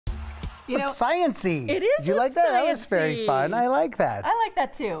You know, sciencey. It is. Did you like that? That was very fun. I like that. I like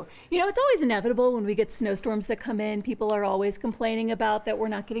that too. You know, it's always inevitable when we get snowstorms that come in. People are always complaining about that we're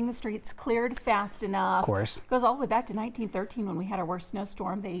not getting the streets cleared fast enough. Of course. It goes all the way back to 1913 when we had our worst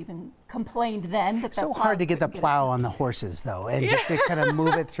snowstorm. They even complained then that so hard to get the plow on the horses, though, and just to kind of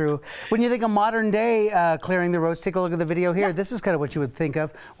move it through. When you think of modern day clearing the roads, take a look at the video here. This is kind of what you would think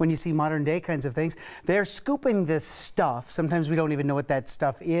of when you see modern day kinds of things. They're scooping this stuff. Sometimes we don't even know what that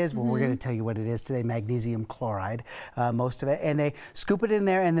stuff is. Well, we're going to tell you what it is today, magnesium chloride, most of it. And they scoop it in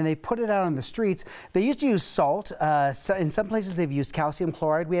there, and then they put it out on the streets. They used to use salt. In some places, they've used calcium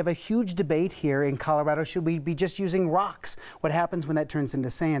chloride. We have a huge debate here in Colorado. Should we be just using rocks? What happens when that turns into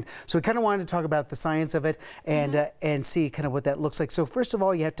sand? So we kind of wanted to talk about the science of it and see kind of what that looks like. So first of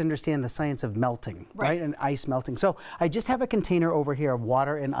all, you have to understand the science of melting, right? And ice melting. So I just have a container over here of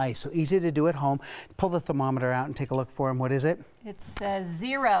water and ice. So easy to do at home. Pull the thermometer out and take a look for them. What is it? It says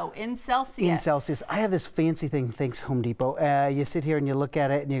 0 in Celsius. In Celsius. I have this fancy thing, thanks Home Depot. You sit here and you look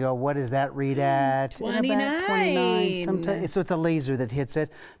at it and you go, what does that read at? 29. About 29. Sometimes, so it's a laser that hits it.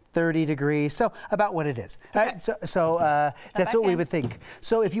 30 degrees, so about what it is. Okay. So that's what we would think.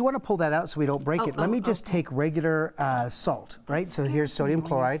 So if you want to pull that out so we don't break it, let me just take regular salt, right? So here's sodium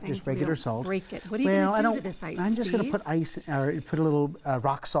chloride, just regular salt. Break it. What are you going to do to this ice, I'm just going to put ice, or put a little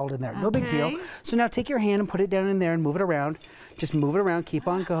rock salt in there. No big deal. So now take your hand and put it down in there and move it around. Just move it around, keep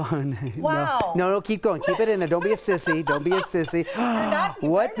on going. Wow. No, keep going. Keep it in there. Don't be a sissy. Don't be a sissy.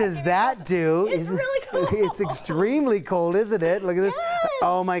 What does that do? It's really cold. It's extremely cold, isn't it? Look at this. Yes.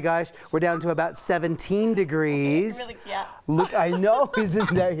 Oh my gosh. We're down to about 17 degrees. Really, yeah. Look, I know,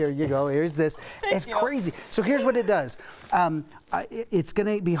 isn't that? Here you go. Here's this. It's crazy. So here's what it does. It's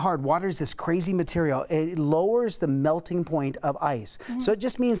going to be hard. Water is this crazy material. It lowers the melting point of ice. So it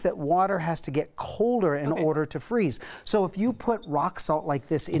just means that water has to get colder in order to freeze. So if you put rock salt like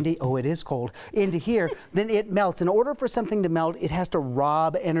this into, oh, it is cold, into here, then it melts. In order for something to melt, it has to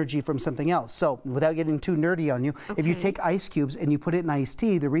rob energy from something else. So without getting too nerdy on you, if you take ice cubes and you put it in iced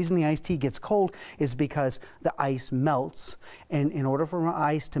tea, the reason the iced tea gets cold is because the ice melts. And in order for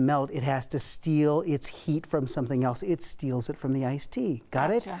ice to melt, it has to steal its heat from something else. It steals it from the iced tea.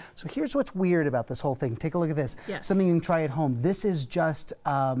 Got it? So here's what's weird about this whole thing. Take a look at this. Yes. Something you can try at home. This is just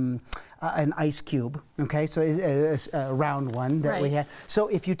an ice cube, okay? So it's a round one that we have. So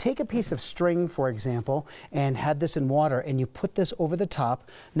if you take a piece of string, for example, and had this in water and you put this over the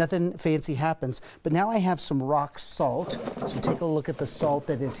top, nothing fancy happens. But now I have some rock salt. So take a look at the salt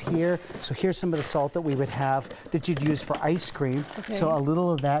that is here. So here's some of the salt that we would have that you'd use for ice cream. So a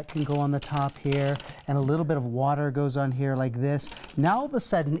little of that can go on the top here, and a little bit of water goes on here like this. Now all of a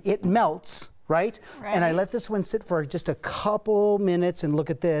sudden it melts, right? And I let this one sit for just a couple minutes, and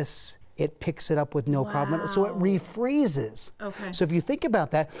look at this. It picks it up with no problem. So it refreezes. So if you think about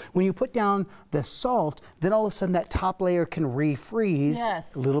that, when you put down the salt, then all of a sudden that top layer can refreeze.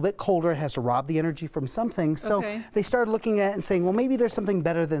 A little bit colder. It has to rob the energy from something. So they started looking at it and saying, well, maybe there's something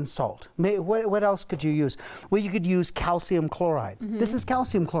better than salt. What else could you use? Well, you could use calcium chloride. This is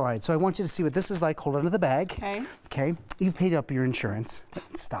calcium chloride. So I want you to see what this is like. Hold on to the bag. Okay. You've paid up your insurance.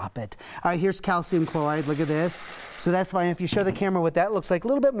 Stop it. All right, here's calcium chloride. Look at this. So that's fine. If you show the camera what that looks like, a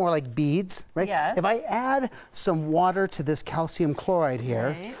little bit more like beads, right? If I add some water to this calcium chloride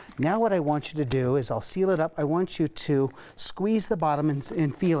here, now what I want you to do is I'll seal it up. I want you to squeeze the bottom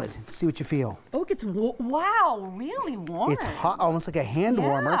and feel it. See what you feel. Oh, it gets, wow, really warm. It's hot, almost like a hand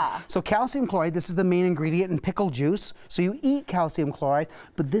warmer. So calcium chloride, this is the main ingredient in pickle juice. So you eat calcium chloride,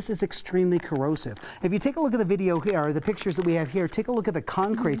 but this is extremely corrosive. If you take a look at the video here, or the pictures that we have here, take a look at the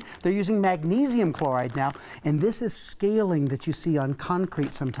concrete. They're using magnesium chloride now, and this is scaling that you see on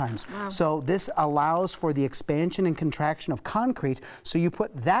concrete sometimes. So this allows for the expansion and contraction of concrete. So you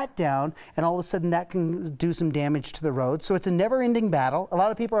put that down, and all of a sudden that can do some damage to the road. So it's a never-ending battle. A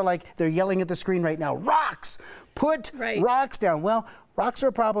lot of people are like, they're yelling at the screen right now, rocks! Put rocks down. Well, rocks are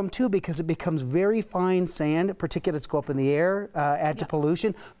a problem too because it becomes very fine sand. Particulates go up in the air, add to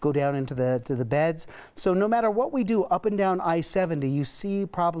pollution, go down into the beds. So no matter what we do up and down I-70, you see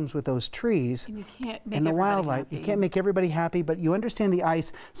problems with those trees and you can't make and the wildlife. You can't make everybody happy, but you understand the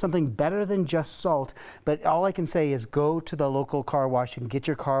ice, something better than just salt. But all I can say is go to the local car wash and get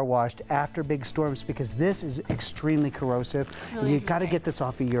your car washed after big storms because this is extremely corrosive. Really You've got to get this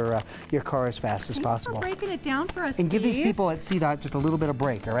off of your car as fast as possible. Thanks for breaking it down for us, and give these Steve. people at CDOT just a little bit of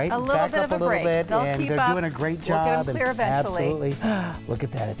break, all right? A little Back bit up of a little break. bit, They'll and keep they're up. doing a great We'll job. get them clear eventually. Absolutely. Look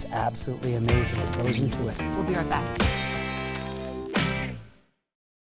at that. It's absolutely amazing. It flows into it. We'll be right back.